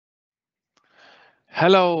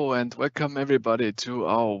Hello and welcome everybody to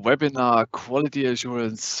our webinar Quality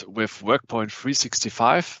Assurance with WorkPoint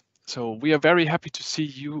 365. So we are very happy to see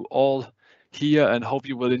you all here and hope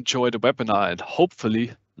you will enjoy the webinar and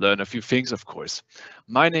hopefully learn a few things, of course.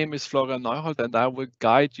 My name is Florian Neuhold and I will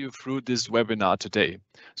guide you through this webinar today.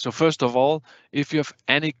 So first of all, if you have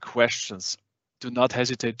any questions, do not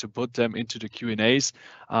hesitate to put them into the Q&As.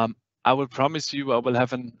 I will promise you I will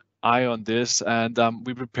have an eye on this, and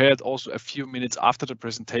we prepared also a few minutes after the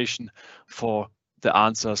presentation for the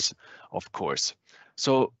answers, of course.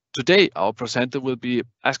 So today our presenter will be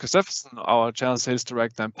Asger Steffensen, our Channel Sales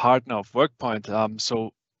Director and partner of WorkPoint.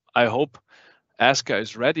 So I hope Asger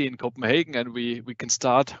is ready in Copenhagen and we can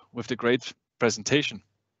start with the great presentation.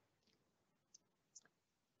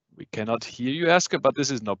 We cannot hear you, Asger, but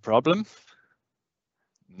this is no problem.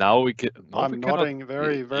 Now we can. No, I'm nodding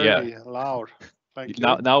very loud. Thank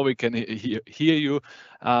you. Now we can hear you,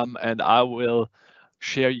 and I will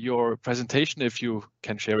share your presentation if you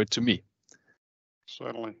can share it to me.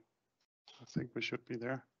 Certainly. I think we should be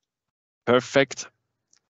there. Perfect.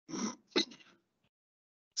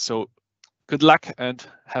 So good luck and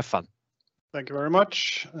have fun. Thank you very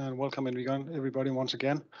much, and welcome everybody once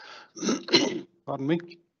again. Pardon me.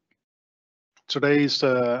 Today is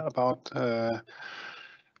about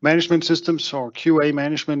management systems or QA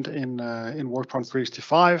management in WorkPoint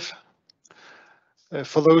 365.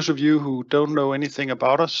 For those of you who don't know anything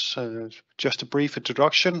about us, just a brief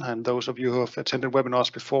introduction, and those of you who have attended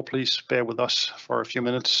webinars before, please bear with us for a few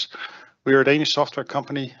minutes. We are a Danish software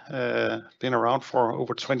company, been around for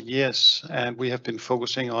over 20 years, and we have been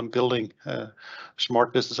focusing on building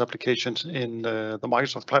smart business applications in the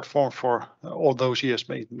Microsoft platform for all those years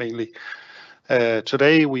mainly.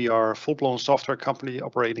 Today we are a full-blown software company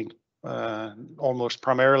operating almost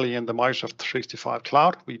primarily in the Microsoft 365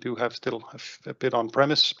 cloud. We do have still a bit on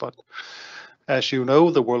premise, but as you know,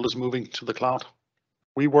 the world is moving to the cloud.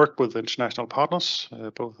 We work with international partners,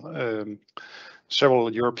 both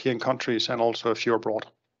several European countries and also a few abroad.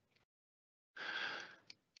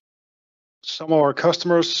 Some of our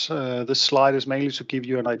customers, this slide is mainly to give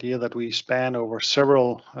you an idea that we span over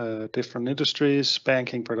several different industries: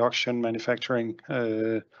 banking, production, manufacturing,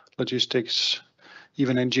 logistics,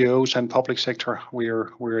 even NGOs and public sector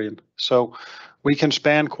we're in. So we can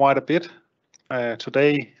span quite a bit.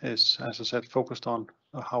 Today is, as I said, focused on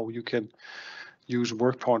how you can use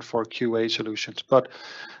WorkPoint for QA solutions. But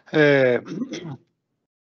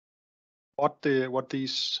what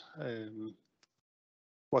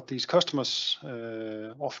these customers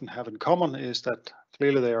often have in common is that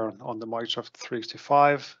clearly they are on the Microsoft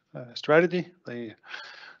 365 strategy. They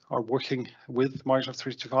are working with Microsoft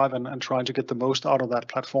 365 and trying to get the most out of that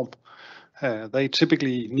platform. They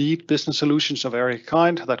typically need business solutions of every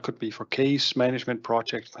kind. That could be for case management,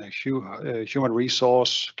 project, human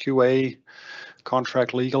resource, QA,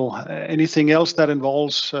 contract, legal, anything else that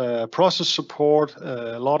involves process support,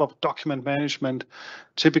 a lot of document management.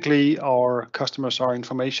 Typically, our customers are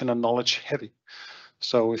information and knowledge heavy.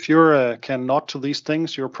 So if you can nod to these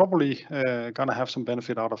things, you're probably going to have some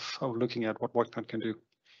benefit out of looking at what WorkPoint can do.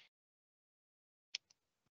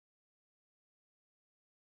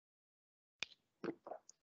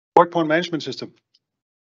 WorkPoint management system.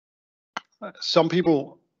 Some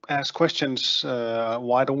people ask questions,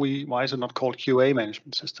 why is it not called QA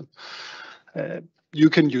management system? You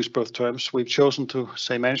can use both terms. We've chosen to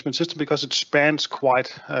say management system because it spans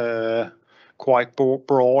quite broad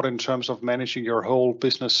in terms of managing your whole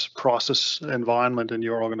business process environment in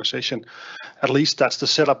your organization. At least that's the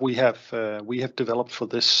setup we have developed for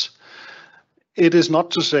this. It is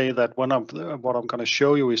not to say that what I'm going to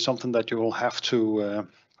show you is something that you will have to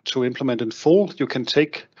implement in full. You can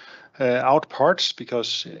take out parts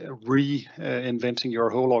because reinventing your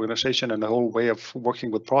whole organization and the whole way of working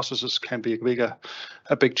with processes can be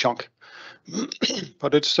a big chunk.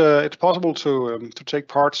 But it's possible to take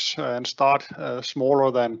parts and start smaller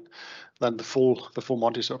than the full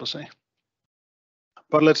Monty, so to say.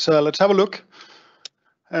 But let's have a look.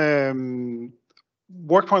 WorkPoint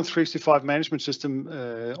 365 management system.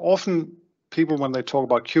 Often people, when they talk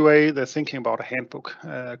about QA, they're thinking about a handbook,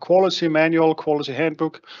 quality manual, quality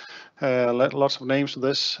handbook. Lots of names for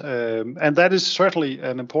this, and that is certainly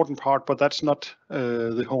an important part, but that's not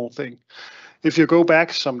the whole thing. If you go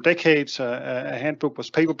back some decades, a handbook was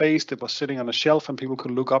paper-based. It was sitting on a shelf, and people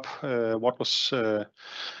could look up how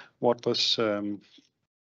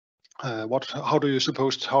are you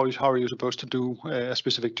supposed to do a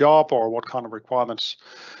specific job, or what kind of requirements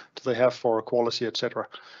do they have for quality, etc.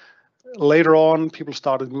 Later on, people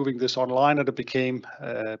started moving this online, and it became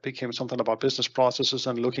something about business processes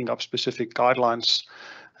and looking up specific guidelines.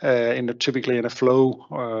 typically in a flow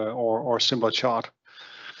or similar chart.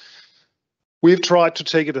 We've tried to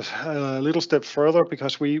take it a little step further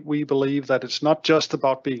because we believe that it's not just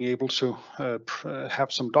about being able to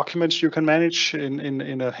have some documents you can manage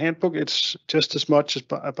in a handbook. It's just as much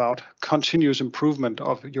about continuous improvement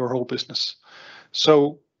of your whole business.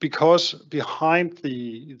 So because behind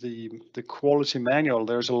the quality manual,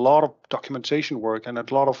 there's a lot of documentation work and a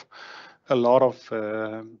lot of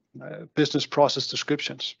business process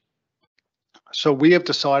descriptions. So we have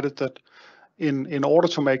decided that in order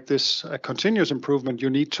to make this a continuous improvement, you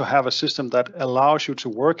need to have a system that allows you to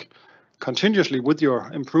work continuously with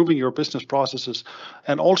improving your business processes,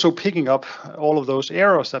 and also picking up all of those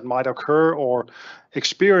errors that might occur or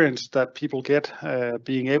experience that people get,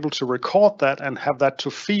 being able to record that and have that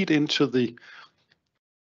to feed into the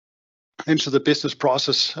business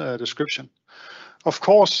process description. Of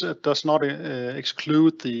course, it does not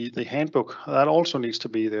exclude the handbook. That also needs to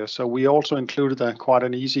be there. So we also included quite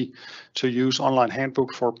an easy to use online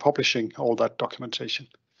handbook for publishing all that documentation.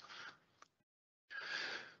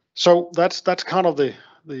 So that's kind of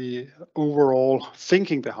the overall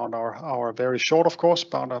thinking behind our very short, of course,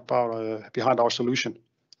 behind our solution.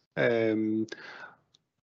 When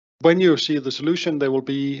you see the solution, there will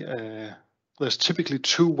be there's typically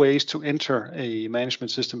two ways to enter a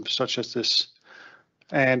management system such as this.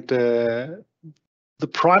 And the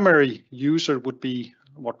primary user would be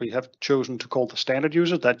what we have chosen to call the standard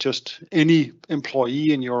user, that just any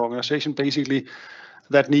employee in your organization basically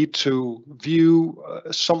that need to view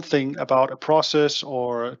something about a process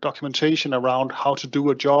or documentation around how to do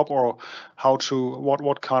a job, or how to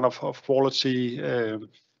what kind of quality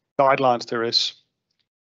guidelines there is.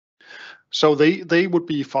 So they would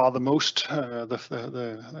be far the most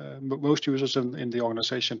most users in the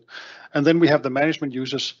organization. And then we have the management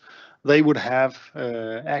users. They would have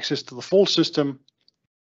access to the full system,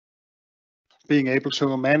 being able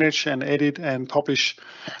to manage and edit and publish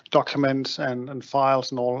documents and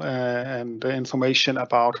files and all, and information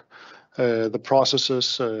about the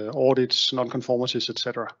processes, audits, non-conformities,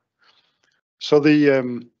 etc. So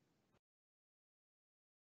the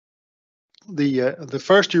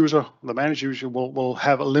first user, the managed user, will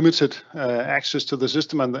have a limited access to the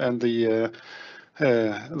system, and the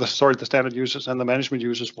standard users and the management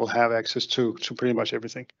users will have access to pretty much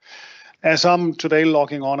everything. As I'm today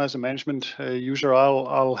logging on as a management user,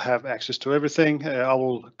 I'll have access to everything. I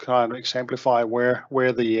will kind of exemplify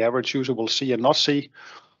where the average user will see and not see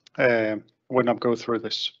when I go through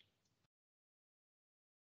this.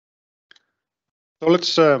 So let's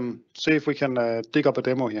see if we can dig up a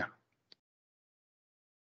demo here.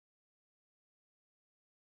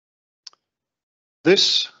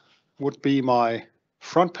 This would be my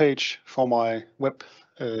front page for my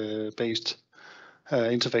web-based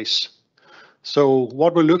interface. So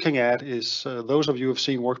what we're looking at is, those of you who have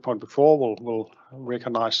seen WorkPoint before will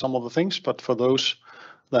recognize some of the things, but for those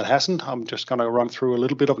that hasn't, I'm just going to run through a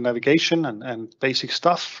little bit of navigation and basic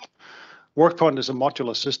stuff. WorkPoint is a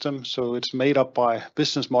modular system, so it's made up by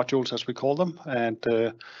business modules, as we call them,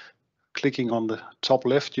 and clicking on the top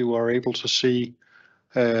left, you are able to see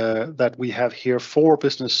that we have here 4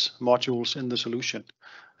 business modules in the solution,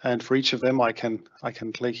 and for each of them I can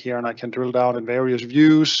click here and I can drill down in various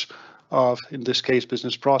views of, in this case,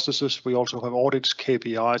 business processes. We also have audits,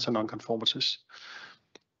 KPIs, and non-conformities.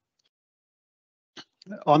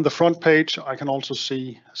 On the front page, I can also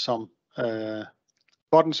see some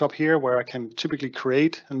buttons up here where I can typically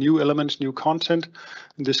create new elements, new content.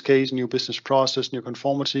 In this case, new business process, new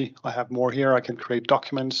conformity. I have more here. I can create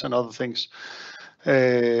documents and other things.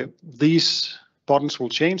 These buttons will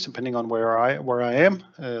change depending on where I am.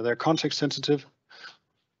 They're context sensitive.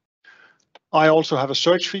 I also have a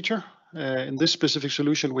search feature. In this specific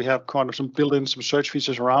solution, we have kind of some built-in search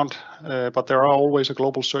features around, but there are always a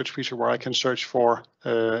global search feature where I can search for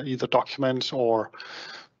either documents or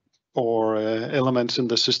elements in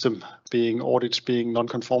the system, being audits, being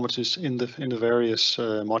non-conformities in the various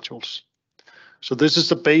modules. So this is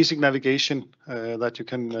the basic navigation that you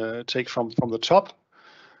can take from the top.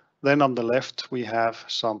 Then on the left, we have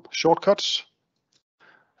some shortcuts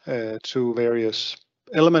to various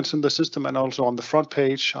elements in the system, and also on the front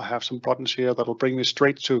page, I have some buttons here that will bring me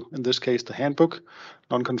straight to, in this case, the handbook,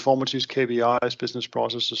 non-conformities, KPIs, business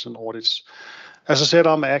processes, and audits. As I said,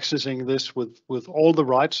 I'm accessing this with all the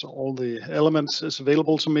rights, all the elements is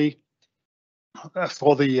available to me.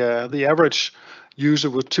 For the average user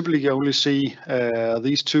would typically only see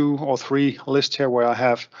these 2 or 3 lists here where I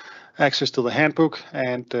have access to the handbook,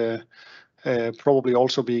 and probably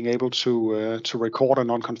also being able to record a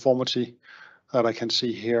non-conformity that I can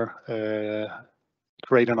see here,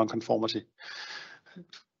 create a non-conformity.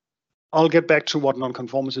 I'll get back to what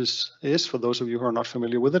nonconformities is for those of you who are not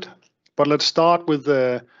familiar with it. But let's start with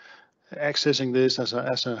accessing this as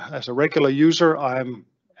a regular user. I'm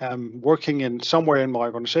working in somewhere in my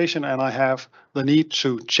organization, and I have the need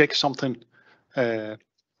to check something,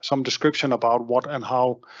 some description about what and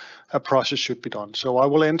how a process should be done. So I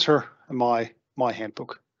will enter my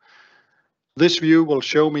handbook. This view will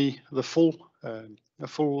show me the full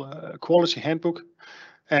quality handbook.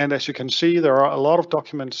 And as you can see, there are a lot of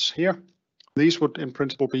documents here. These would in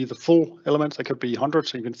principle be the full elements. There could be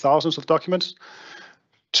hundreds, even thousands of documents.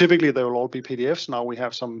 Typically, they will all be PDFs. Now we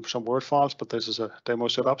have some Word files, but this is a demo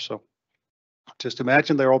setup. So just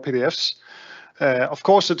imagine they're all PDFs. Of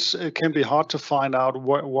course, it can be hard to find out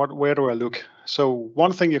where do I look. So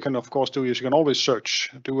one thing you can of course do is you can always search,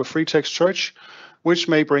 do a free text search, which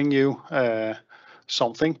may bring you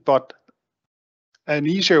something. But an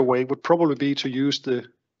easier way would probably be to use the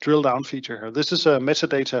drill down feature here. This is a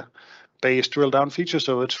metadata based drill down feature,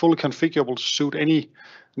 so it's fully configurable to suit any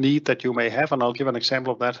need that you may have, and I'll give an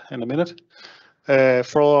example of that in a minute.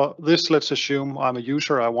 For this, let's assume I'm a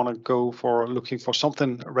user. I want to go for looking for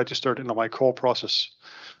something registered in my core process.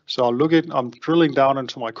 So I'm drilling down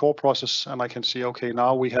into my core process, and I can see, okay,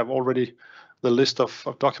 now we have already the list of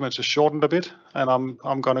documents is shortened a bit, and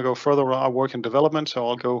I'm going to go further. I work in development, so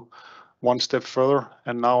I'll go one step further,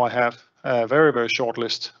 and now I have a very, very short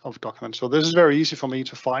list of documents. So this is very easy for me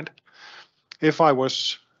to find. If I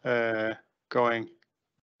was going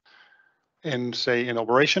in, say, in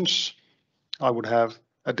operations, I would have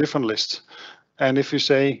a different list. And if you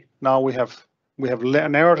say now we have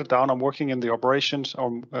narrowed it down, I'm working in the operations,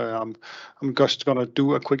 I'm just going to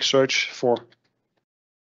do a quick search for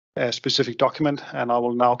a specific document, and I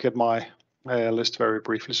will now get my list very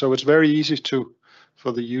briefly. So it's very easy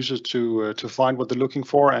for the users to find what they're looking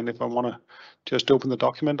for. And if I want to just open the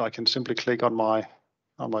document, I can simply click on my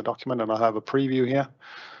document, and I have a preview here,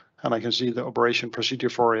 and I can see the operation procedure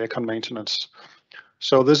for aircon maintenance.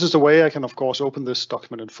 So this is the way I can, of course, open this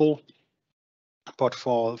document in full. But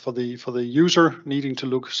for the user needing to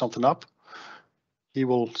look something up, he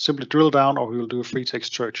will simply drill down, or he will do a free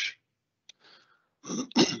text search.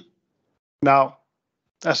 Now,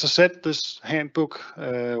 as I said, this handbook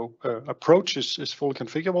approach is fully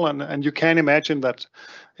configurable, and you can imagine that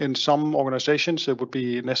in some organizations it would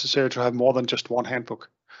be necessary to have more than just one handbook.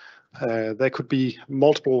 There could be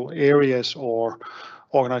multiple areas or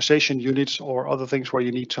organization units or other things where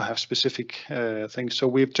you need to have specific things. So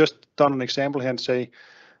we've just done an example here and say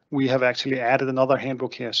we have actually added another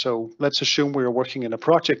handbook here. So let's assume we are working in a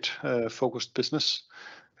project focused business,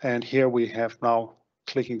 and here we have now,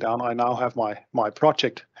 clicking down, I now have my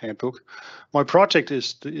project handbook. My project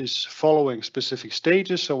is following specific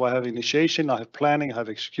stages. So I have initiation, I have planning, I have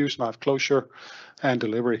execution, I have closure, and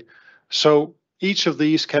delivery. So each of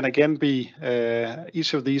these can again be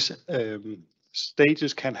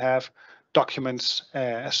stages can have documents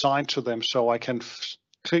assigned to them. So I can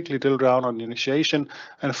quickly drill down on initiation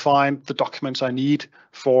and find the documents I need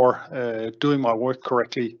for doing my work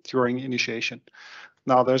correctly during initiation.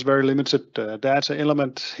 Now there's very limited data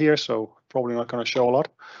element here, so probably not going to show a lot,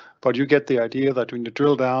 but you get the idea that when you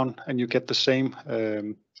drill down and you get the same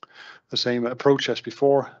approach as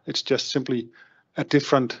before, it's just simply a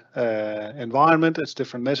different environment, it's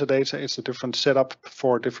different metadata, it's a different setup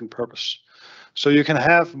for a different purpose. So you can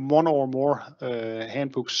have one or more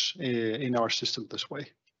handbooks in our system this way.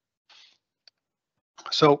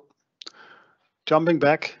 So jumping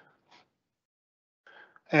back,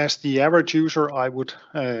 as the average user, I would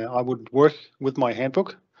work with my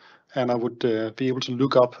handbook, and I would be able to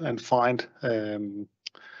look up and find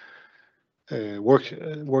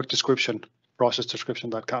work description, process description,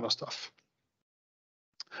 that kind of stuff.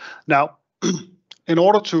 Now, in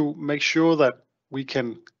order to make sure that we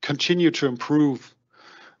can continue to improve,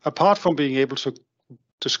 apart from being able to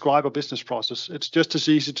describe a business process, it's just as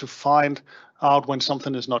easy to find out when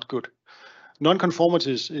something is not good.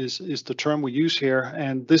 Nonconformities is the term we use here,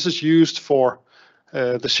 and this is used for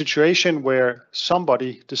the situation where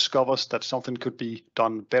somebody discovers that something could be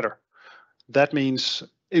done better. That means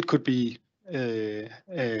it could be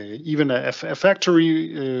even a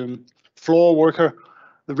factory floor worker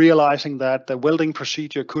realizing that the welding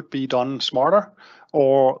procedure could be done smarter,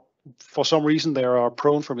 or for some reason they are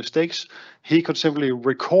prone for mistakes. He could simply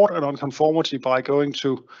record a nonconformity by going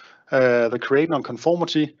to the create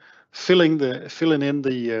nonconformity, filling in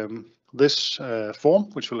this form,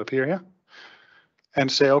 which will appear here, and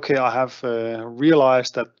say, okay, I have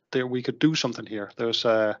realized that we could do something here. There's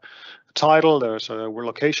title, there's a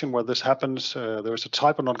location where this happens, there's a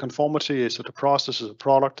type of nonconformity, is it a process, is it a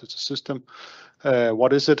product, it's a system,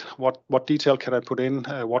 what is it, what detail can I put in,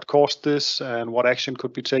 what caused this, and what action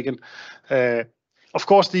could be taken. Of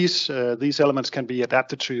course, these elements can be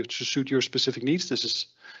adapted to suit your specific needs. This is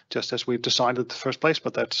just as we've designed it in the first place,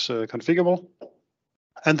 but that's configurable.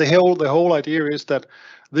 And the whole idea is that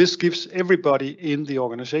this gives everybody in the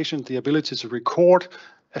organization the ability to record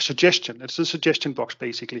a suggestion. It's a suggestion box,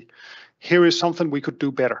 basically. Here is something we could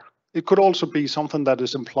do better. It could also be something that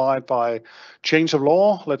is implied by change of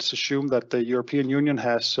law. Let's assume that the European Union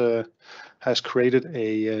has created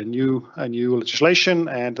a new legislation,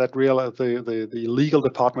 and that the legal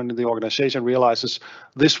department in the organization realizes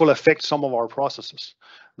this will affect some of our processes.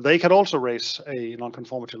 They can also raise a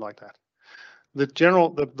nonconformity like that.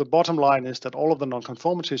 The bottom line is that all of the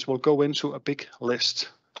nonconformities will go into a big list.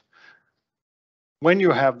 When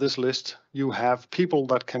you have this list, you have people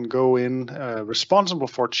that can go in responsible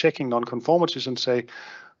for checking nonconformities and say,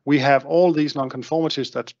 we have all these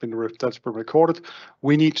nonconformities that's been recorded.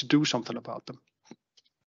 We need to do something about them.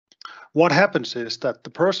 What happens is that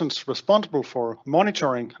the persons responsible for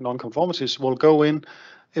monitoring nonconformities will go in,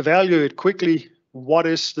 evaluate quickly what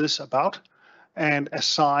is this about, and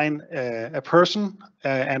assign a person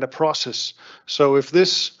and a process. So if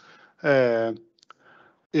this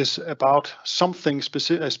is about something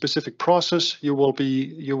a specific process, you will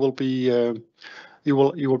be able to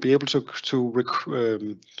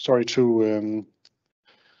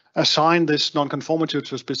assign this nonconformity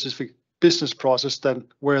to a specific business process, then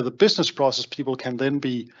where the business process people can then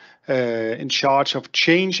be in charge of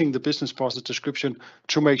changing the business process description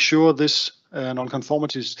to make sure this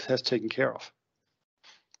nonconformity has taken care of.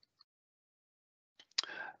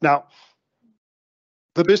 Now,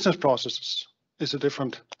 the business processes is a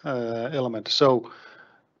different element. So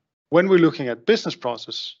when we're looking at business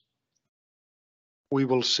process, we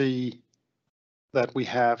will see that we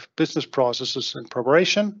have business processes in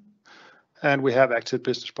preparation and we have active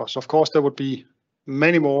business process. Of course, there would be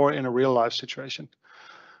many more in a real life situation,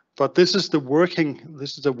 but this is the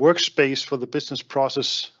workspace for the business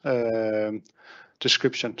process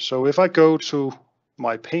description. So if I go to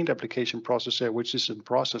my paint application process here, which is in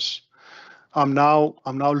process, I'm now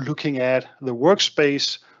looking at the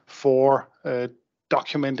workspace for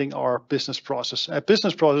documenting our business process. A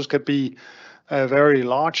business process could be a very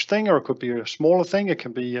large thing, or it could be a smaller thing. It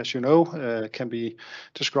can be, as you know, can be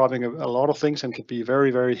describing a lot of things and could be very,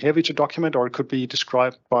 very heavy to document, or it could be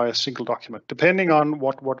described by a single document, depending on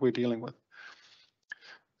what we're dealing with.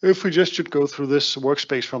 If we just should go through this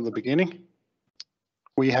workspace from the beginning,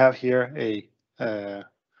 we have here a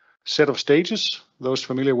set of stages. Those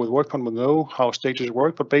familiar with WorkPoint will know how stages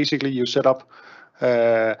work, but basically you set up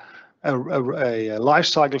a life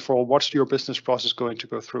cycle for what's your business process going to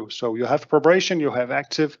go through. So you have preparation, you have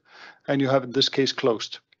active, and you have, in this case,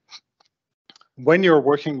 closed. When you're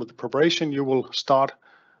working with the preparation, you will start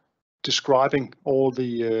describing all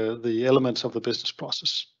the elements of the business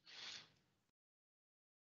process.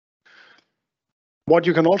 What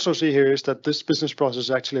you can also see here is that this business process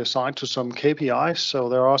is actually assigned to some KPIs. So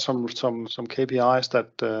there are some KPIs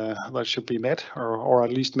that should be met or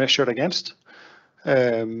at least measured against.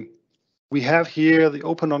 We have here the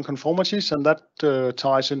open nonconformities, and that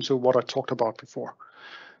ties into what I talked about before.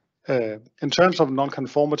 In terms of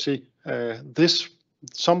nonconformity,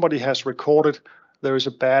 somebody has recorded there is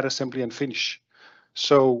a bad assembly and finish.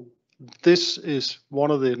 So this is one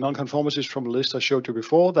of the nonconformities from the list I showed you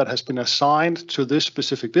before that has been assigned to this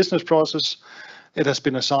specific business process. It has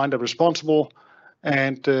been assigned a responsible,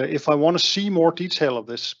 and if I want to see more detail of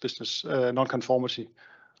this business nonconformity,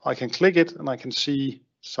 I can click it and I can see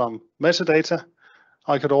some metadata.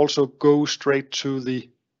 I could also go straight to the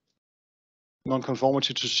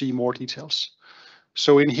nonconformity to see more details.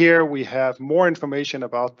 So in here we have more information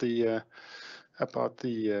about the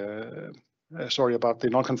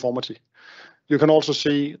nonconformity. You can also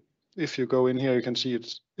see, if you go in here, you can see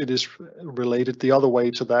it is related the other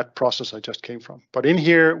way to that process I just came from. But in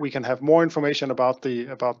here we can have more information about the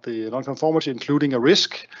nonconformity, including a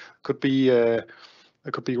risk.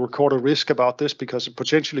 There could be recorded risk about this because it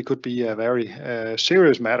potentially could be a very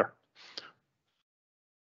serious matter.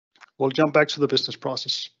 We'll jump back to the business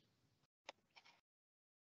process.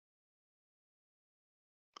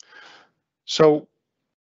 So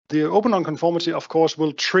the open nonconformity, of course,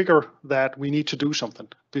 will trigger that we need to do something.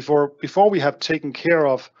 Before we have taken care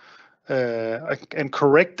of and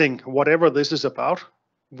correcting whatever this is about,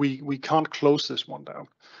 we can't close this one down.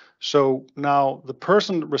 So now the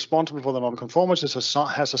person responsible for the nonconformities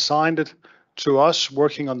has assigned it to us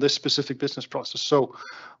working on this specific business process. So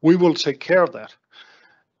we will take care of that.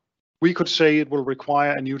 we could say it will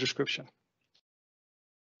require a new description.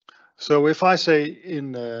 So if I say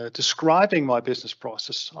in describing my business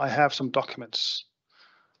process, I have some documents.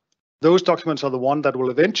 Those documents are the one that will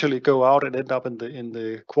eventually go out and end up in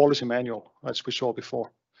the quality manual, as we saw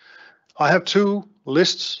before. I have two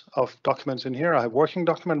lists of documents in here. I have working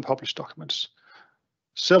document and published documents.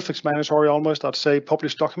 Self-explanatory almost, I'd say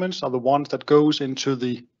published documents are the ones that goes into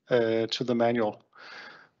the to the manual.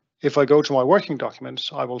 If I go to my working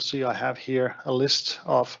documents, I will see I have here a list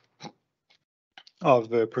of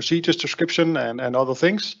procedures description and other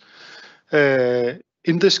things.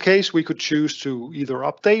 In this case, we could choose to either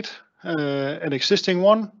update an existing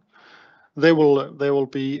one. There will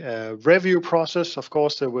be a review process. Of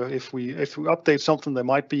course, if we update something, there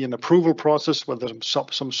might be an approval process where there's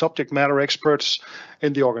some subject matter experts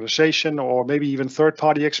in the organization, or maybe even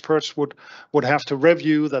third-party experts would have to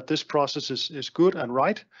review that this process is good and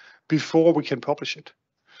right before we can publish it.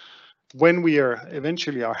 When we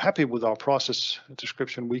eventually are happy with our process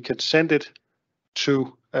description, we could send it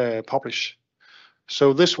to publish.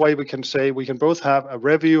 So this way we can say we can both have a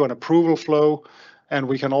review and approval flow, and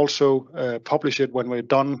we can also publish it when we're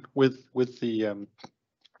done with the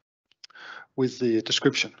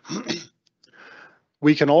description.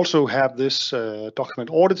 We can also have this document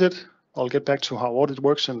audited. I'll get back to how audit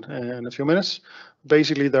works in a few minutes.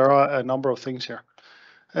 Basically, there are a number of things here.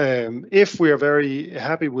 If we are very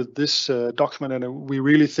happy with this document and we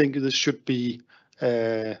really think this should be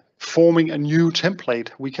forming a new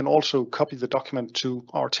template, we can also copy the document to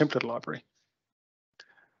our template library.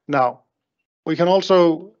 Now, we can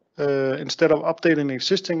also, instead of updating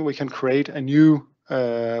existing, we can create a new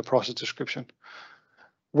process description.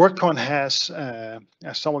 WorkPoint has,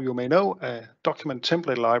 as some of you may know, a document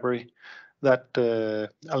template library that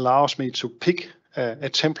allows me to pick a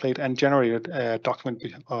template and generate a document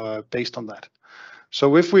based on that.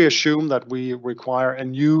 So if we assume that we require a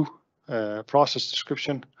new process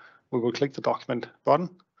description, we will click the document button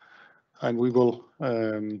and we will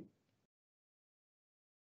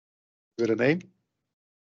give it a name.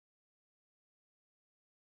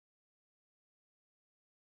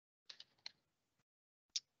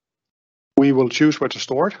 We will choose where to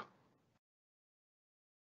store it.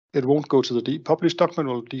 It won't go to the published document,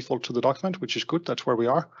 it will default to the document, which is good, that's where we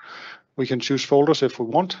are. We can choose folders if we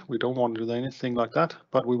want. We don't want to do anything like that,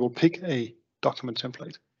 but we will pick a document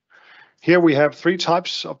template. Here we have three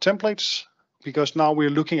types of templates, because now we're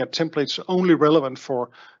looking at templates only relevant for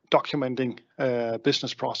documenting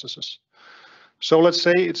business processes. So let's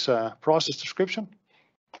say it's a process description.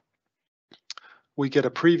 We get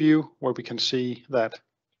a preview where we can see that,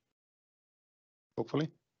 hopefully,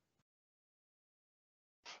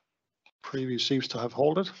 preview seems to have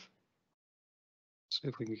halted. See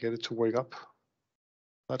if we can get it to wake up.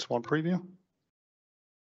 That's one preview.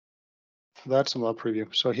 That's another preview.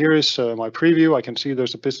 So here is my preview. I can see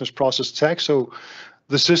there's a business process tag. So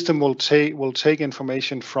the system will take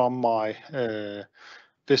information from my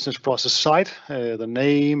business process site, the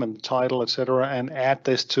name and the title, etc., and add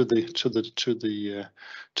this to this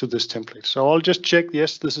template. So I'll just check.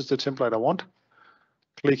 Yes, this is the template I want.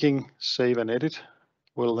 Clicking save and edit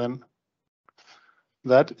will then.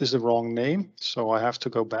 That is the wrong name, so I have to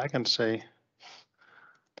go back and say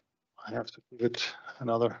I have to give it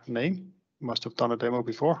another name. Must have done a demo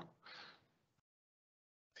before.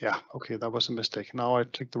 Yeah, okay, that was a mistake. Now I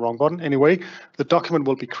clicked the wrong button. Anyway, the document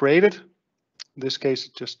will be created. In this case,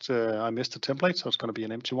 just I missed the template, so it's going to be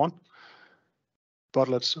an empty one. But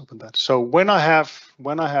let's open that. So when I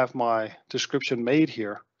have my description made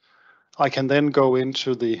here, I can then go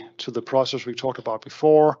into the process we talked about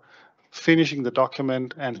before, finishing the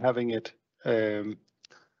document and having it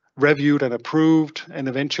reviewed and approved and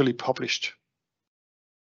eventually published.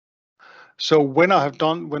 So when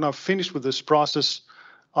I've finished with this process,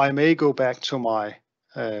 I may go back to my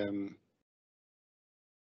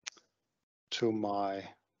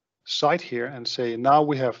site here and say, now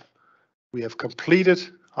we have completed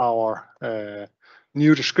our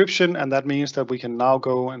new description, and that means that we can now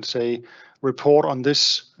go and say report on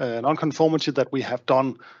this nonconformity that we have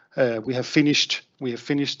done. We have finished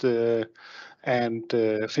the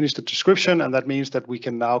description, and that means that we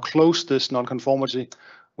can now close this nonconformity,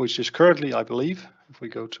 which is currently, I believe, if we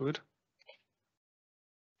go to it,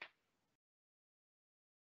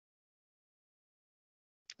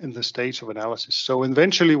 in the stage of analysis. So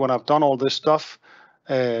eventually, when I've done all this stuff,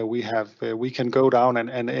 we can go down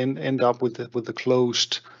and end up with the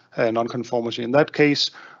closed nonconformity. In that case,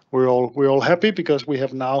 we're all happy because we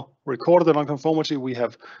have now recorded the nonconformity. We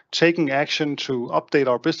have taken action to update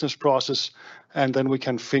our business process, and then we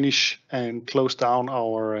can finish and close down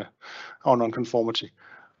our nonconformity.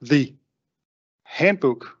 The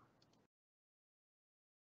handbook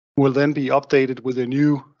will then be updated with a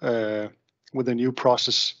new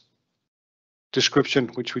process description,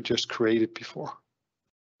 which we just created before.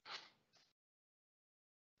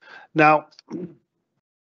 Now,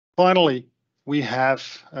 finally, we have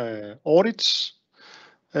audits.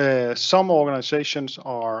 Some organizations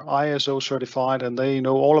are ISO certified, and they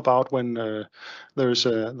know all about when there's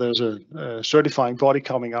a certifying body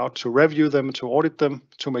coming out to review them, to audit them,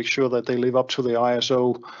 to make sure that they live up to the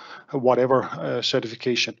ISO whatever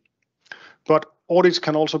certification. But audits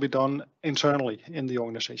can also be done internally in the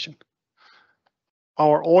organization.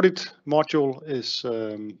 Our audit module is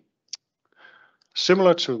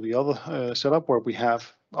similar to the other setup, where we have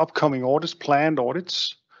upcoming audits, planned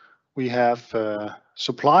audits. We have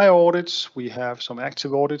supplier audits. We have some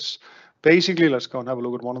active audits. Basically, let's go and have a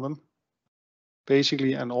look at one of them.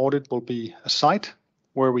 Basically, an audit will be a site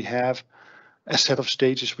where we have a set of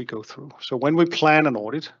stages we go through. So when we plan an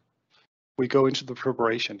audit, we go into the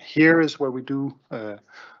preparation. Here is where we do the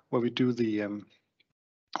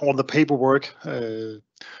all the paperwork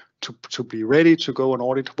to be ready to go and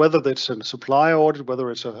audit, whether it's a supplier audit,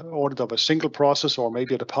 whether it's an audit of a single process or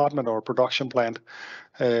maybe a department or a production plant.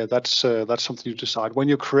 That's something you decide. When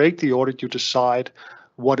you create the audit, you decide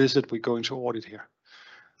what is it we're going to audit here.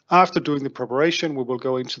 After doing the preparation, we will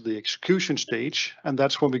go into the execution stage, and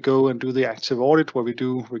that's when we go and do the active audit, where we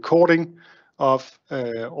do recording of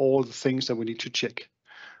all the things that we need to check.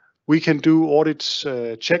 We can do audits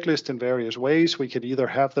checklist in various ways. We can either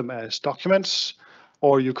have them as documents,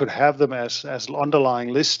 or you could have them as underlying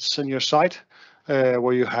lists in your site,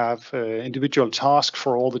 where you have individual tasks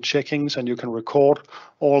for all the checkings, and you can record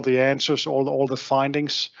all the answers, all the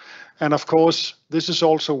findings. And of course, this is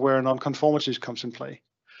also where non-conformities comes in play.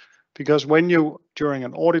 Because when you, during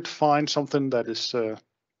an audit, find something that is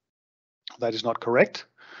not correct,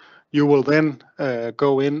 you will then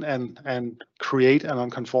go in and create a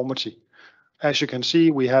non-conformity. As you can see,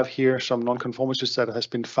 we have here some non-conformities that has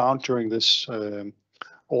been found during this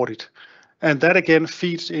audit, and that again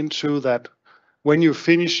feeds into that. When you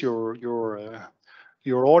finish your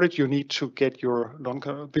audit, you need to get your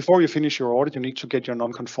before you finish your audit, you need to get your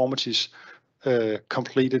non-conformities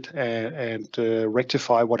completed and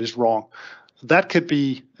rectify what is wrong. That could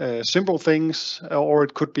be simple things, or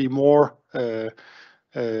it could be more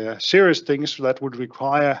serious things that would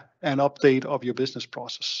require an update of your business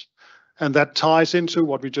process. And that ties into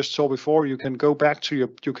what we just saw before. You can go back to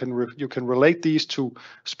you can relate these to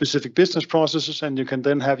specific business processes, and you can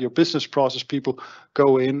then have your business process people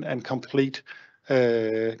go in and complete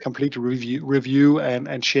review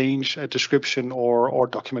and change a description or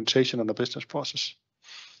documentation on a business process.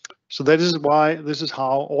 So this is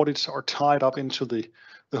how audits are tied up into the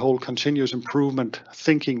whole continuous improvement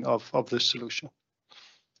thinking of this solution.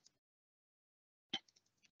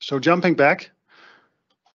 So jumping back,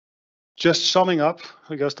 just summing up,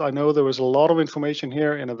 because I know there was a lot of information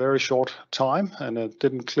here in a very short time, and it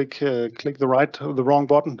didn't click the wrong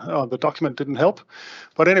button. The document didn't help.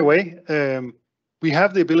 But anyway, we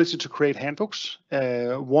have the ability to create handbooks,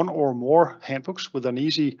 one or more handbooks with an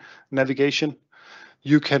easy navigation.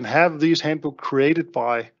 You can have these handbooks created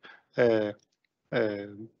by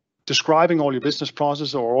describing all your business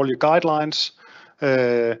processes or all your guidelines,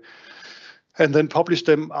 and then publish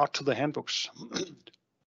them out to the handbooks.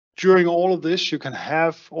 During all of this, you can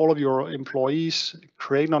have all of your employees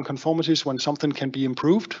create non-conformities when something can be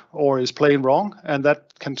improved or is plain wrong, and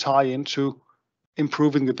that can tie into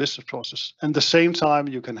improving the business process. And at the same time,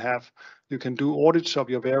 you can do audits of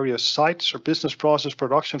your various sites or business process,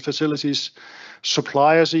 production facilities,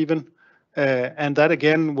 suppliers even, and that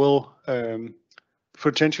again will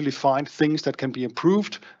potentially find things that can be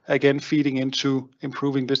improved, again feeding into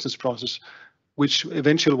improving business process, which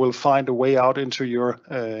eventually will find a way out into your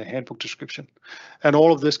handbook description. And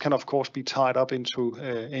all of this can, of course, be tied up into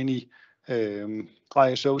any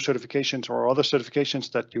ISO certifications or other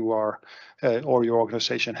certifications that you are or your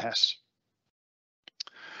organization has.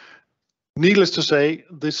 Needless to say,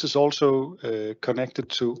 this is also connected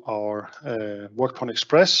to our WorkPoint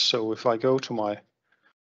Express. So if I go to my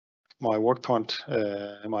WorkPoint,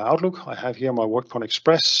 my Outlook, I have here my WorkPoint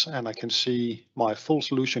Express, and I can see my full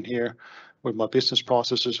solution here with my business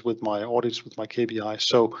processes, with my audits, with my KPIs.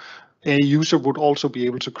 So a user would also be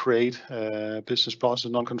able to create business process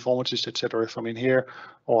non-conformities, etc. if I'm in here,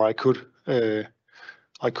 or I could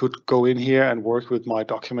go in here and work with my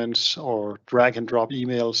documents or drag and drop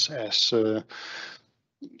emails as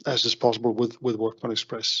is possible with WorkPoint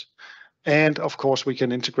Express. And of course, we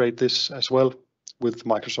can integrate this as well with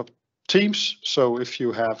Microsoft Teams. So if you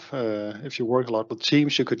work a lot with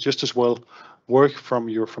Teams, you could just as well work from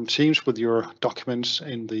Teams with your documents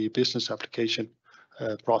in the business application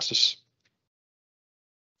process.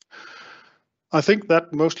 I think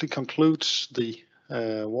that mostly concludes the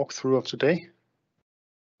walkthrough of today.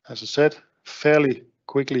 As I said, fairly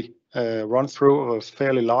quickly run through of a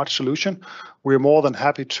fairly large solution. We're more than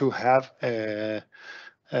happy to have a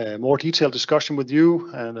more detailed discussion with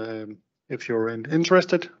you, and if you're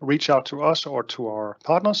interested, reach out to us or to our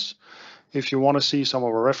partners. If you want to see some of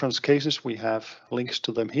our reference cases, we have links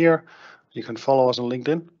to them here. You can follow us on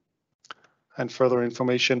LinkedIn, and further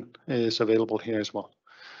information is available here as well.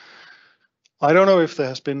 I don't know if there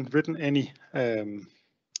has been written any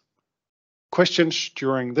questions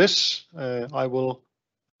during this. I will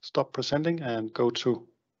stop presenting and go to.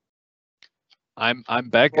 I'm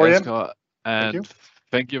back, Florian. Asger, and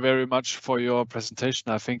thank you very much for your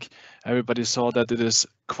presentation. I think everybody saw that it is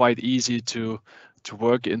quite easy to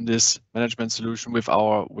work in this management solution with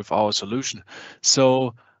our solution.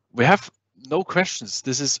 So we have no questions.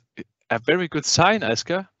 This is a very good sign,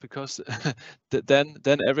 Asger, because then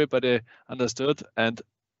everybody understood and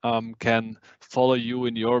can follow you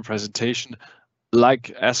in your presentation.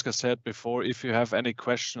 Like Asger said before, if you have any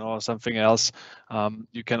question or something else,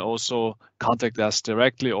 you can also contact us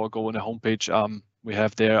directly or go on the homepage. We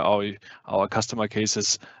have there our customer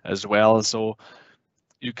cases as well. So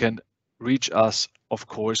you can reach us, of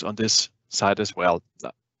course, on this side as well.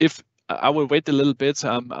 If I will wait a little bit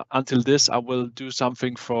until this, I will do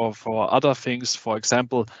something for other things. For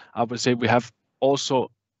example, I would say we have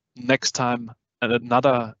also next time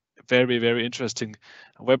another very, very interesting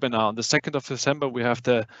webinar. On the 2nd of December, we have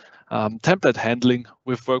the template handling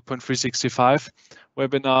with WorkPoint 365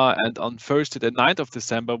 webinar. And on Thursday, the 9th of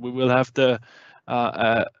December, we will have the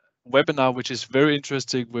webinar, which is very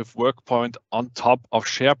interesting with WorkPoint on top of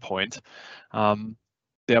SharePoint.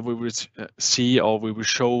 There we will see, or we will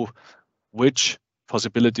show which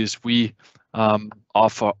possibilities we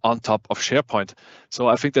offer on top of SharePoint. So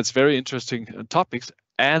I think that's very interesting topics.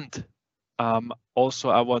 And also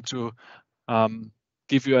I want to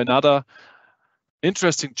give you another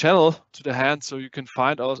interesting channel to the hand, so you can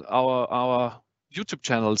find our YouTube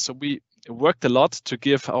channel. So we worked a lot to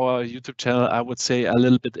give our YouTube channel, I would say, a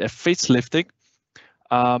little bit a facelifting.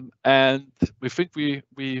 And we think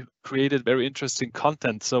we created very interesting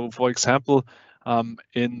content. So for example,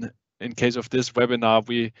 in case of this webinar,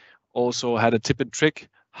 we also had a tip and trick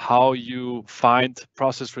how you find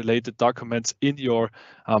process-related documents in your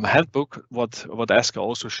handbook, what Asger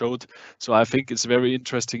also showed. So I think it's very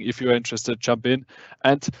interesting. If you're interested, jump in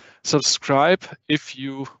and subscribe if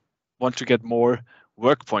you want to get more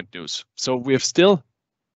WorkPoint news. So we have still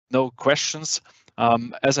no questions.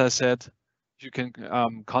 As I said, you can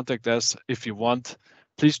contact us if you want.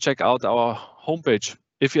 Please check out our homepage.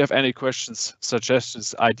 If you have any questions,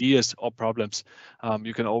 suggestions, ideas, or problems,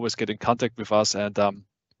 you can always get in contact with us, and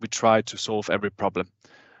we try to solve every problem.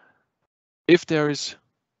 If there is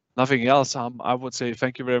nothing else, I would say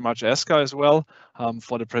thank you very much, Asger, as well,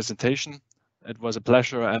 for the presentation. It was a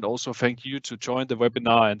pleasure, and also thank you to join the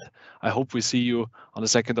webinar, and I hope we see you on the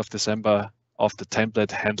 2nd of December of the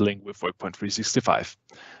template handling with WorkPoint 365.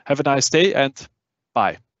 Have a nice day and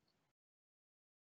bye.